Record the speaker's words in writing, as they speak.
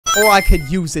or I could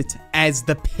use it as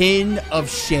the pin of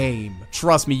shame.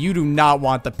 Trust me, you do not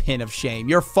want the pin of shame.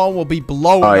 Your phone will be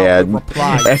blowing up with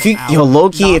replies. If you, yo,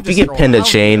 low-key, if you get pinned to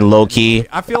chain, low-key,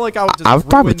 I feel like I would just I'll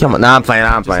probably come. Nah, I'm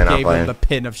playing. The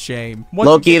pin of shame.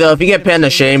 Low-key though, if you get pinned to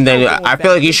shame, then I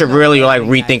feel like you should really like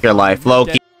rethink your life.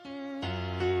 Low-key.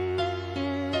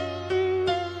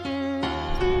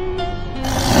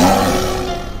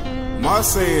 My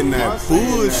saying that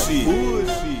bullshit.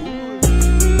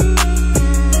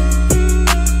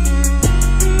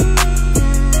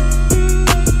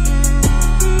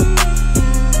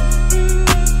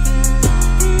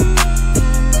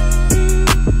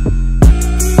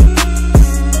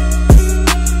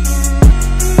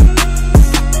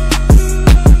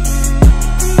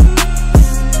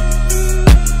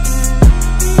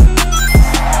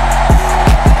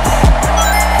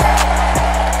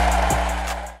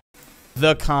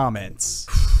 The comments.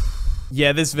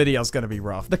 Yeah, this video is gonna be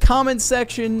rough. The comment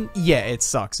section, yeah, it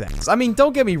sucks ass. I mean,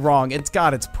 don't get me wrong, it's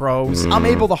got its pros. I'm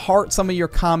able to heart some of your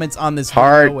comments on this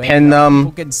video, pin them.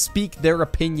 People can speak their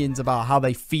opinions about how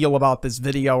they feel about this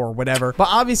video or whatever. But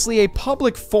obviously, a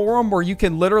public forum where you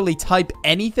can literally type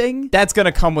anything, that's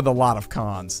gonna come with a lot of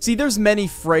cons. See, there's many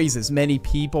phrases, many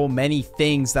people, many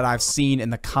things that I've seen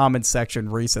in the comment section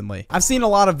recently. I've seen a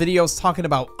lot of videos talking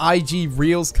about IG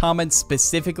Reels comments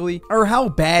specifically, or how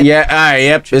bad. Yeah, alright,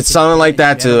 yep, it's something like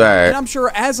that too. Alright. And I'm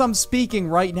sure as I'm speaking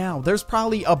right now, there's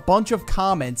probably a bunch of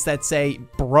comments that say,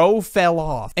 bro fell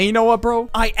off. And you know what, bro?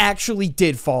 I actually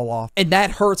did fall off. And that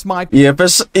hurts my... Yeah,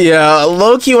 but yeah,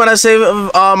 low-key when I say,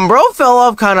 bro fell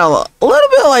off kind of a little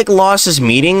bit like lost his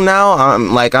meaning now.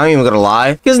 Like, I'm even gonna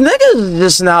lie. Because niggas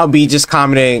just now be just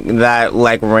commenting that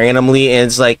like randomly. And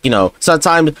it's like, you know,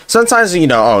 sometimes, you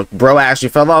know, oh, bro actually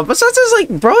fell off. But sometimes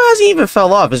like, bro hasn't even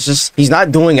fell off. It's just, he's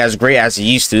not doing as great as he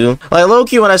used to. Like,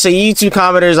 low-key when I say YouTube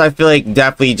commenters, I feel like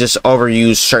definitely just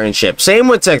overuse certain shit. Same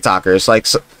with TikTokers. Like,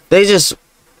 so, they just...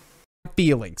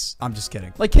 feelings. I'm just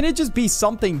kidding. Like, can it just be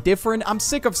something different? I'm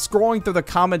sick of scrolling through the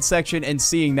comment section and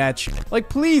seeing that shit. Like,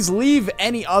 please leave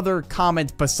any other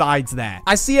comment besides that.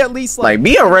 I see at least like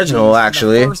be original,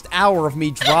 actually. The first hour of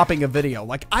me dropping a video.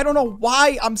 Like, I don't know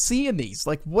why I'm seeing these.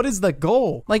 Like, what is the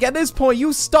goal? Like, at this point,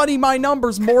 you study my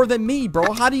numbers more than me,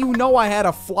 bro. How do you know I had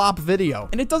a flop video?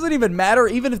 And it doesn't even matter.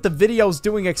 Even if the video's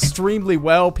doing extremely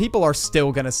well, people are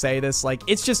still gonna say this. Like,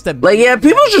 it's just a... like, yeah,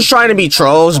 people are just trying to be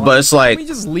trolls, but it's like... Can we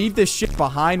just leave this shit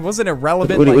behind? Wasn't it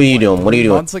relevant? What are you doing? What are you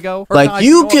doing? Months ago? Like, guys,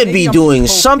 you could be doing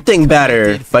something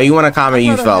better, but you want to comment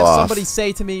you fell off. Somebody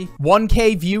say to me,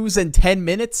 1K views in 10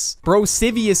 minutes? Bro,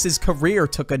 Sivious's career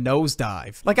took a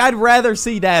nosedive. Like, I'd rather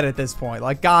see that at this point.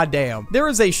 Like, goddamn. There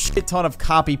is a shit ton of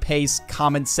copy-paste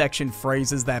comment section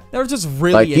phrases that they're just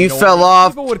really like, you fell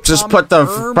off, just put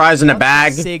the prize in the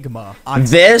bag. Sigma on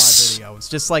this videos,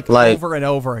 just like over and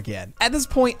over again. At this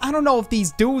point, I don't know if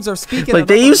these dudes are speaking like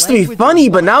they used to be funny,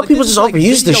 but now people just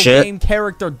overuse the shit. Game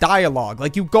character dialogue.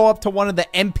 Like, you go up to one of the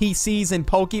NPCs in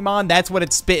Pokemon, that's what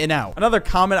it's spitting out. Another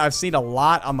comment I've seen a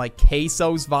lot on like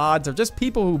Queso's VODs or just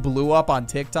people who blew up on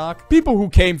TikTok. People who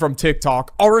came from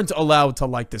TikTok aren't allowed to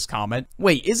like this comment.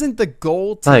 Wait, isn't the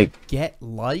goal to like get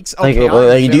likes? Okay,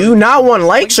 like, do you not want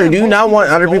likes or do you not want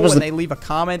other people's... when they leave a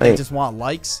comment, they just want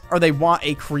likes? Or they want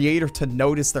a creator to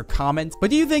notice their comment? But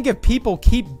do you think if people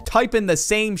keep typing the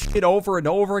same shit over and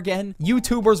over again,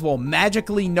 YouTubers will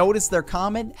magically notice their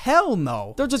comment? Hell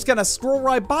no. They're just gonna scroll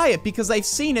right by it because they've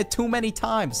seen it too many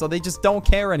times, so they just don't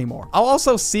care anymore. I'll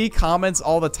also see comments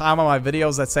all the time on my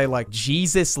videos that say like,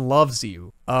 Jesus loves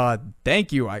you.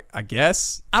 Thank you, I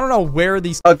guess. I don't know where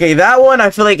these... Okay, that one, I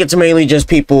feel like it's mainly just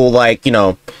people like, you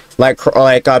know, like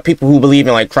people who believe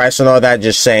in like Christ and all that,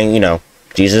 just saying, you know,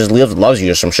 Jesus loves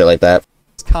you or some shit like that.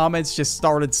 Comments just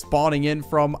started spawning in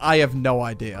from, I have no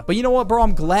idea. But you know what, bro?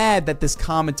 I'm glad that this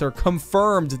commenter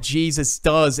confirmed Jesus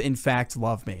does in fact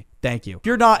love me. Thank you. If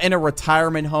you're not in a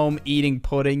retirement home eating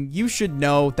pudding, you should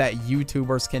know that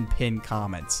YouTubers can pin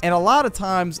comments. And a lot of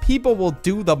times, people will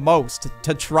do the most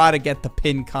to try to get the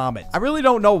pin comment. I really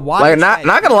don't know why. Like,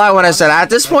 not gonna lie, when I said at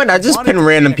this point, I just pin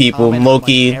random people,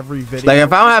 low-key. Like,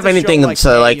 if I don't have anything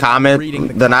to, like,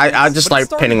 comment, then I just like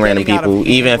pinning random people,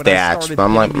 even if they ask. But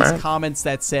I'm like, man. Comments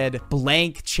that said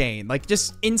blank chain. Like,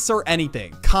 just insert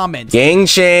anything. Comment. Gang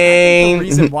chain. The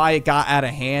reason why it got out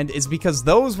of hand is because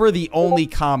those were the only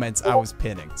comments comments I was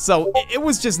pinning. So it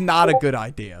was just not a good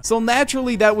idea. So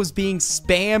naturally that was being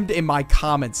spammed in my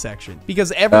comment section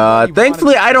because everybody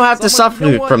thankfully I don't have to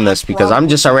suffer from this because I'm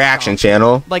just a reaction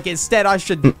channel. Like instead I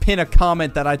should pin a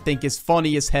comment that I think is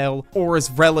funny as hell or is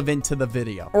relevant to the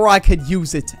video. Or I could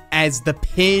use it as the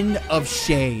pin of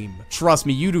shame. Trust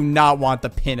me, you do not want the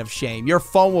pin of shame. Your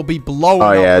phone will be blowing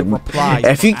up with replies.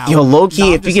 If you,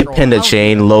 low-key, if you get pinned a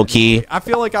chain, low-key, I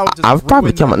feel like I would just I'll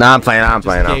probably come. Nah, I'm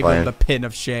playing. The pin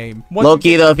of shame.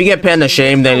 Low-key though, if you get pinned to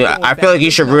shame, then I feel like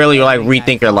you should really like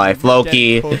rethink your life.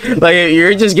 Low-key, like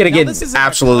you're just gonna get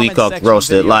absolutely cooked,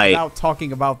 roasted. Like without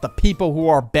talking about the people who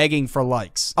are begging for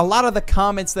likes. A lot of the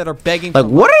comments that are begging. Like,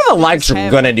 what are the likes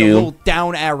gonna do? Little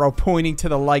down arrow pointing to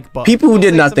the like button. People who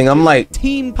did nothing. I'm like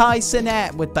Team Kai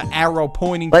Sinat with the arrow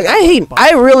pointing. Like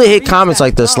I really hate comments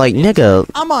like this. Like nigga,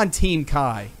 I'm on Team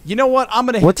Kai. You know what? I'm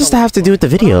gonna. What does that have to do with the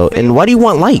video? And why do you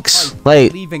want likes?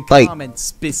 Like comments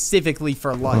specifically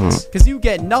for likes, because you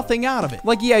get nothing out of it.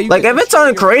 Like yeah, like if it's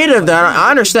uncreative, then I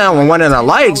understand when wanting the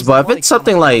likes. But if it's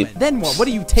something like then what? What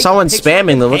do you take? Someone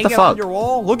spamming them? What the fuck?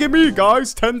 Look at me,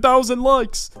 guys. 10,000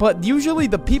 likes. But usually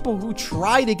the people who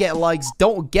try to get likes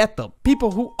don't get them.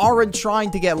 People who aren't trying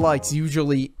to get likes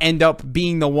usually end up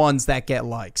being the ones that get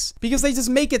likes because they just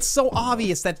make it so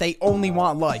obvious that they only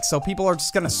want likes. So people are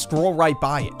just gonna scroll right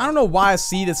by it. I don't know why I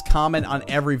see this comment on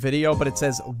every video, but it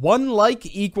says 1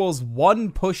 like equals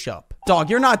 1 push-up. Dog,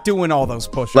 you're not doing all those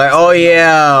push-ups. Like, oh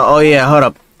yeah, hold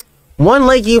up. 1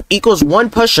 like equals 1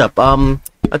 push-up.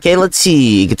 Okay, let's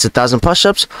see. Gets 1,000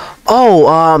 push-ups.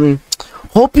 Oh,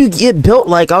 hope you get built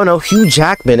like, I don't know, Hugh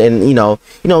Jackman, and you know,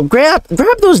 grab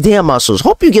those damn muscles.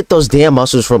 Hope you get those damn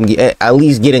muscles from at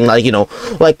least getting like,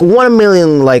 like 1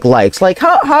 million likes. Like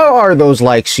how are those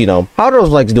likes, how are those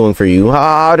likes doing for you?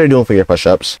 How are they doing for your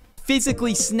push-ups?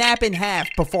 Physically snap in half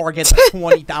before I get to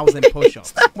 20,000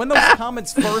 push-ups. When those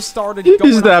comments first started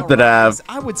going on,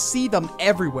 I would see them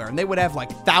everywhere, and they would have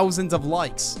like thousands of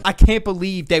likes. I can't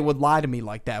believe they would lie to me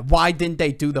like that. Why didn't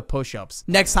they do the push-ups?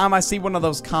 Next time I see one of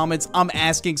those comments, I'm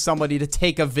asking somebody to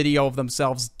take a video of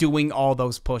themselves doing all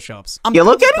those push-ups. Yeah,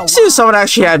 look at it. Someone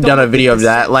actually had done a video of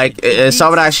that. Like,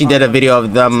 someone actually did a video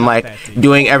of them like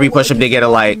doing every push-up they get a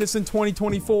like. This in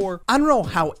 2024. I don't know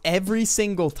how every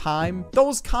single time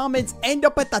those comments end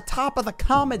up at the top of the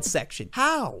comment section.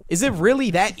 How? Is it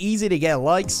really that easy to get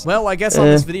likes? Well, I guess on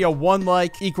this video, 1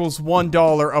 like equals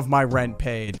 $1 of my rent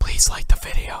paid. Please like the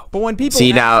video. But when people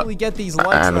actually get these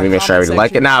likes, let me make sure I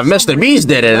like it. Now, if Mr. Beast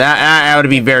did it, that would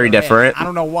be very different. I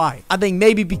don't know why. I think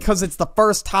maybe because it's the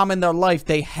first time in their life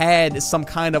they had some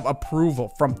kind of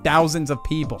approval from thousands of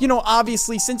people.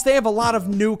 Obviously, since they have a lot of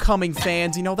new coming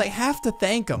fans, they have to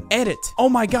thank them. Edit. Oh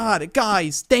my god,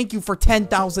 guys, thank you for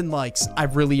 10,000 likes. I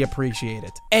really appreciate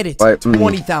it. Edit.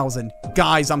 20,000.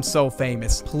 Guys, I'm so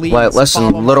famous. Please.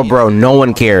 Listen, little bro, no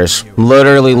one cares.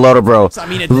 Literally, little bro.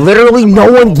 Literally,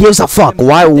 no one gives a fuck.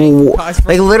 Why?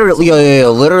 Like, literally,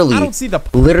 literally. I don't see the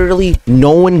literally,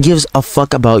 no one gives a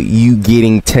fuck about you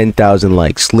getting 10,000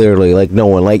 likes. Literally, like, no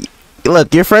one. Like,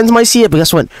 look, your friends might see it, but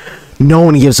guess what? No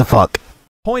one gives a fuck.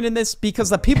 Point in this because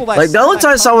the people that like the only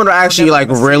time someone would actually like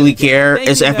really care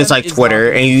is if it's like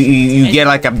Twitter and you get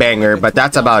like a banger, but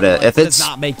that's about it. If it's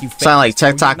something like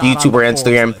TikTok, YouTube, or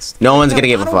Instagram, no one's gonna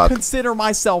give a fuck. I don't consider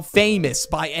myself famous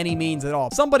by any means at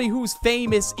all. Somebody who's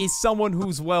famous is someone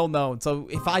who's well known. So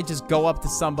if I just go up to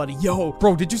somebody, yo,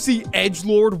 bro, did you see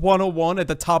Edgelord 101 at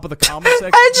the top of the comment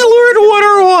section? Edgelord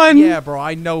 101. Yeah, bro,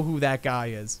 I know who that guy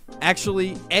is.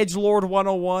 Actually, Edgelord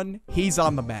 101, he's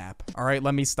on the map. All right,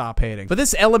 let me stop hating. But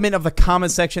this element of the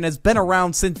comment section has been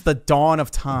around since the dawn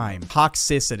of time.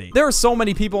 Toxicity. There are so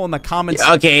many people in the comments.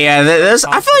 Okay, yeah, I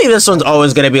feel like this one's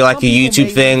always gonna be like a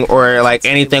YouTube thing or like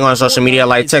anything on social media,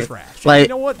 like you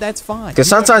know what? That's fine. Because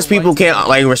sometimes people can't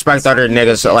like respect other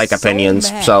niggas like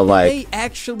opinions. So like they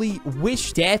actually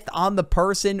wish death on the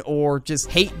person or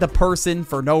just hate the person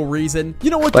for no reason.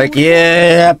 You know what? Like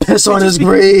yeah, piss on his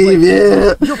grave.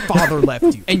 Yeah. Your father left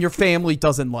you and your family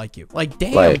doesn't like you. Like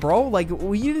damn, bro. Like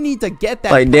well, you didn't need to get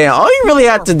that. Like damn, all you really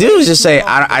have to do is just say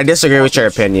I disagree with your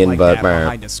opinion, but man,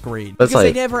 behind a screen because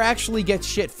they never actually get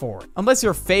shit for it. Unless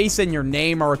your face and your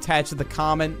name are attached to the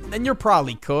comment, then you're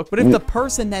probably cooked. But if the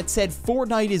person that said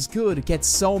Fortnite is good gets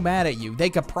so mad at you, they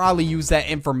could probably use that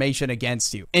information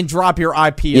against you and drop your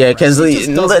IP. Yeah, because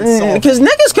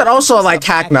niggas could also like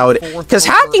hack nowadays. Because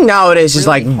hacking nowadays is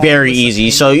like very easy.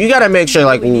 So you gotta make sure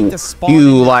like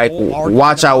you like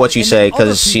watch out what you say,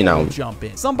 because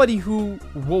somebody who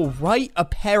will write a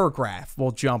paragraph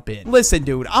will jump in. Listen,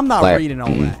 dude, I'm not reading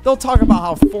all that. They'll talk about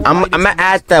how Fortnite I'm gonna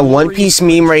add that One Piece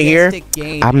meme right here.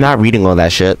 I'm not reading all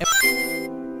that shit.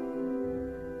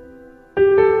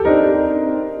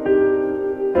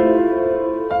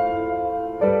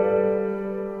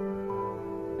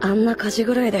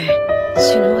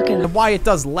 and why it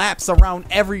does laps around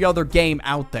every other game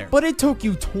out there. But it took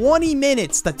you 20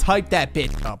 minutes to type that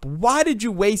bitch up. Why did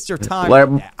you waste your time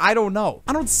with that? I don't know.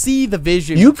 I don't see the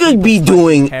vision. You could be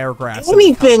doing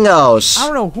anything else. I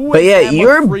don't know who. But yeah,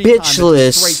 you're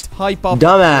bitchless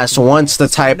dumbass wants to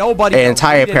type an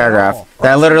entire paragraph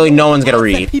that literally no one's gonna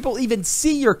read. People even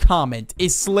see your comment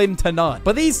is slim to none.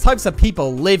 But these types of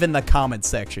people live in the comment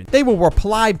section. They will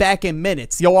reply back in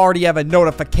minutes. You'll already have a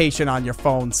notification on your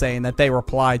phone saying that they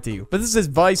replied to you. But this is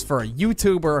advice for a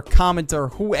YouTuber, a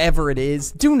commenter, whoever it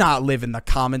is. Do not live in the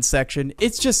comment section.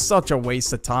 It's just such a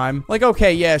waste of time. Like,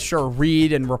 okay, yeah, sure,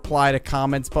 read and reply to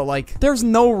comments, but like, there's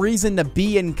no reason to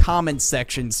be in comment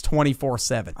sections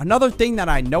 24/7. Another thing that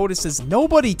I notice is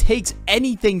nobody takes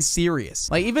anything serious.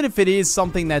 Like, even if it is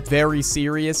something that's very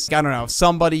serious, I don't know,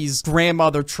 somebody's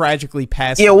grandmother tragically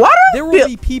passed away, there will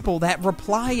be people that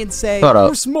reply and say,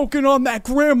 "We're smoking on that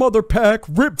grandmother pack,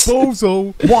 rip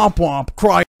bozo, womp womp,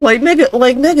 cry." Like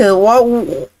nigga,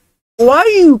 why are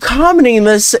you commenting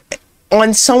this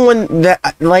on someone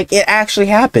that, like, it actually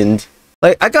happened?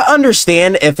 Like, I can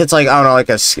understand if it's like, I don't know, like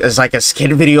it's like a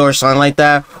skit video or something like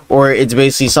that, or it's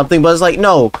basically something, but it's like,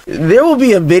 no, there will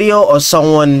be a video of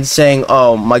someone saying,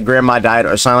 oh, my grandma died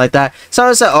or something like that.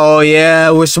 Someone said, oh yeah,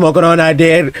 we're smoking on that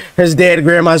his dead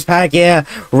grandma's pack, yeah,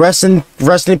 rest in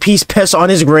peace, piss on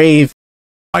his grave.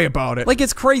 About it. Like,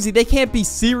 it's crazy. They can't be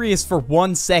serious for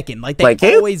 1 second. Like,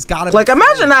 they always gotta like,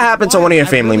 imagine that happened to one of your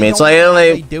family mates. Like,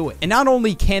 they do it. And not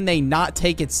only can they not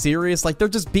take it serious, like, they're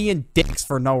just being dicks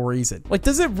for no reason. Like,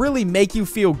 does it really make you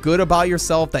feel good about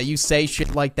yourself that you say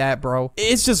shit like that, bro?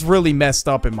 It's just really messed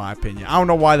up, in my opinion. I don't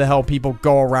know why the hell people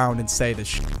go around and say this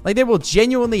shit. Like, they will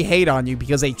genuinely hate on you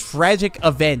because a tragic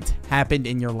event happened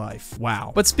in your life.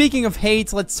 Wow. But speaking of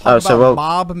hate, let's talk about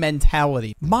mob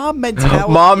mentality. Mob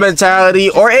mentality.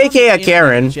 Or aka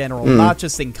Karen in general, not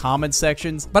just in comment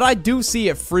sections, but I do see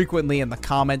it frequently in the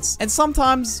comments, and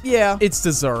sometimes, yeah, it's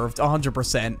deserved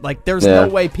 100%. Like, there's no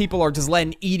way people are just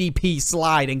letting EDP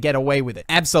slide and get away with it.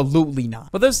 Absolutely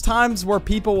not. But there's times where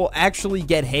people will actually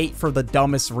get hate for the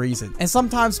dumbest reason, and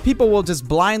sometimes people will just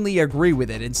blindly agree with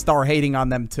it and start hating on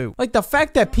them too. Like, the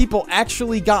fact that people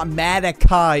actually got mad at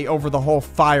Kai over the whole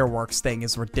fireworks thing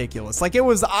is ridiculous. Like, it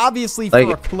was obviously for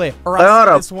a clip, or I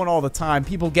see this one all the time.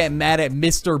 People get mad at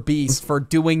Mr. Beast for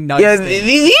doing nice things.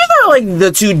 These are like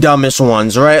the two dumbest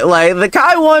ones, right? Like the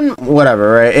Kai one,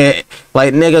 whatever, right?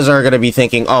 Like, niggas are gonna be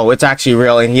thinking, oh, it's actually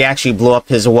real, and he actually blew up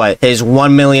his his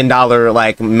 $1 million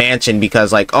like mansion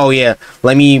because, like, oh yeah,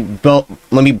 let me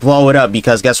blow it up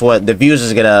because guess what? The views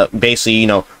is gonna basically, you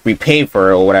know, repay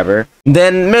for it or whatever.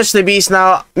 Then Mr. Beast,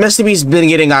 now Mr. Beast's been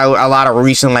getting a lot of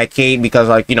recent like hate because,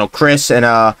 like, you know, Chris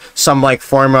and some like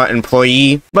former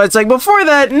employee. But it's like before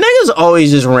that, niggas always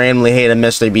just randomly hated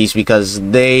Mr. Beast because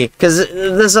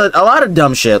there's a lot of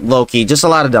dumb shit, low-key, just a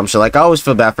lot of dumb shit. Like, I always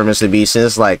feel bad for Mr. Beast, and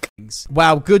it's like,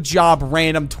 wow, good job,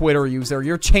 random Twitter user,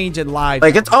 you're changing lives.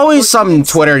 Like, it's always some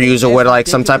Twitter user with like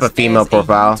some type of female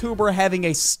profile. YouTuber having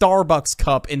a Starbucks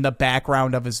cup in the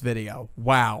background of his video.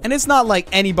 Wow. And it's not like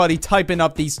anybody typing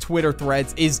up these Twitter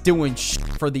threads is doing shit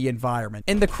for the environment.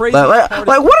 And the crazy like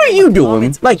what are you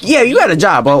doing? Like, yeah, you got a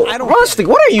job, but honestly,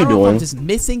 what are you doing? I'm just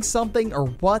missing something or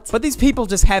what? But these people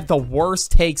just have the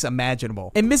worst takes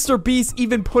imaginable. And Mr. Beast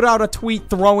even put out a tweet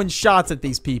throwing shots at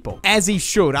these people, as he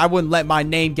should. I wouldn't let my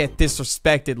name get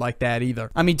disrespected like that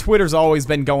either. I mean, Twitter's always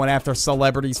been going after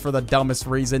celebrities for the dumbest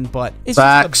reason, but it's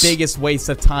just the biggest waste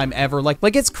of time ever.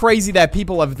 Like it's crazy that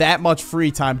people have that much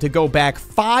free time to go back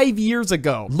 5 years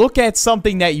ago, look at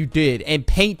something that you did, and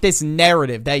paint this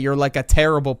narrative that you're like a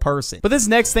terrible person. But this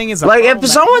next thing is like, if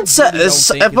someone said,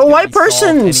 if a white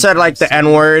person said like the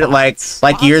N-word like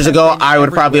years ago, I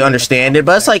would probably understand it.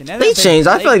 But it's like, they changed.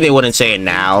 I feel like they wouldn't say it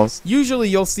now. Usually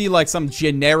you'll see like some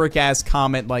generic ass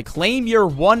comment like, claim your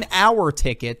 1 hour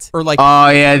ticket, or like, oh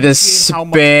yeah, the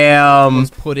spam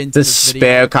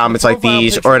comments like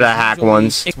these, or the hack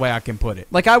ones. This way I can put it.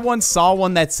 Like, I once saw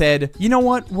one that said, you know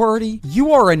what, Wordy,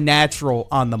 you are a natural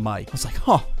on the mic. I was like,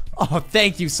 huh, oh,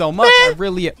 thank you so much. I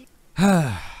really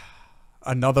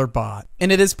another bot.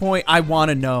 And at this point, I want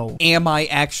to know, am I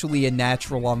actually a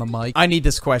natural on the mic? I need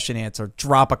this question answered.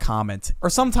 Drop a comment. Or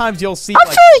sometimes you'll see, I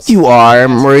feel like you are,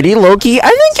 Murdy, Loki. I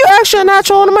think you're actually a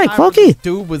natural on the mic, Loki.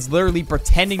 Dude was literally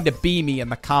pretending to be me in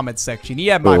the comment section. He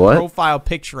had my profile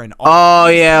picture and all. Oh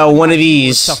yeah, one of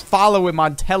these. To follow him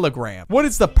on Telegram. What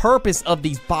is the purpose of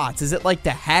these bots? Is it like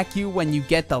to hack you when you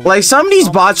get the like, some of these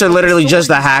bots are literally just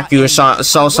to hack you or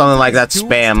something like that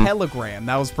spam. Telegram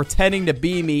that was pretending to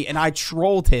be me, and I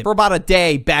trolled him for about a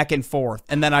day back and forth,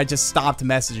 and then I just stopped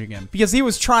messaging him because he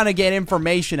was trying to get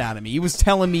information out of me. He was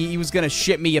telling me he was gonna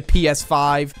ship me a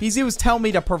PS5. He was telling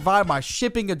me to provide my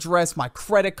shipping address, my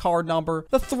credit card number,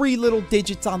 the 3 little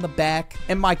digits on the back,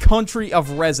 and my country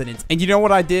of residence. And you know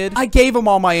what I did? I gave him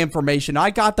all my information.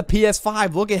 I got the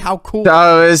PS5. Look at how cool.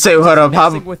 Say what up,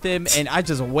 messing with him, and I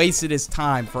just wasted his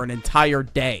time for an entire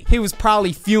day. He was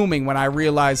probably fuming when I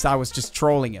realized I was just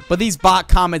trolling him. But these bot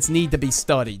comments need to be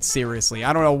studied, seriously.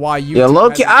 I don't know why you. Yeah,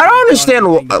 Loki, I don't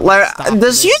understand. Like,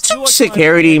 does YouTube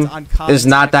security is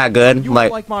not that good? You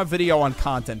like my video on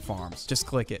content farms? Just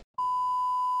click it.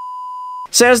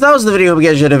 So as that was the video, we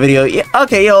guys did a video. Yeah,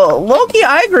 okay, yo, Loki,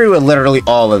 I agree with literally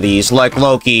all of these. Like,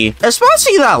 Loki,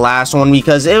 especially that last one,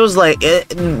 because it was like,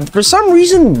 for some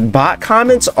reason, bot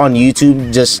comments on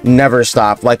YouTube just never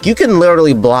stop. Like, you can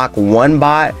literally block one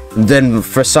bot, then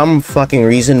for some fucking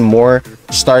reason, more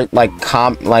start appearing.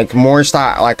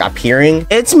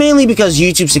 It's mainly because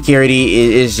YouTube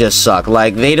security is just suck.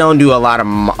 Like, they don't do a lot of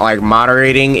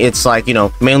moderating. It's like, you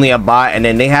know, mainly a bot, and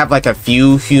then they have like a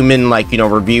few human, like, you know,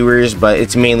 reviewers, but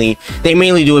it's mainly, they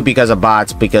mainly do it because of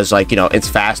bots, because, like, you know, it's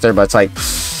faster. But it's like,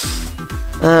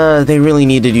 they really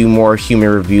need to do more human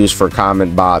reviews for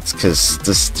comment bots, because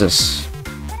this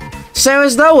so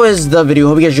as that was the video.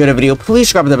 Hope you guys enjoyed the video. Please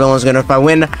subscribe to the bell and notify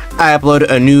when I upload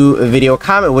a new video.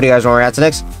 Comment what do you guys want to react to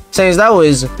next. So as that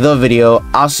was the video.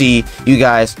 I'll see you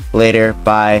guys later.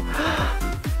 Bye.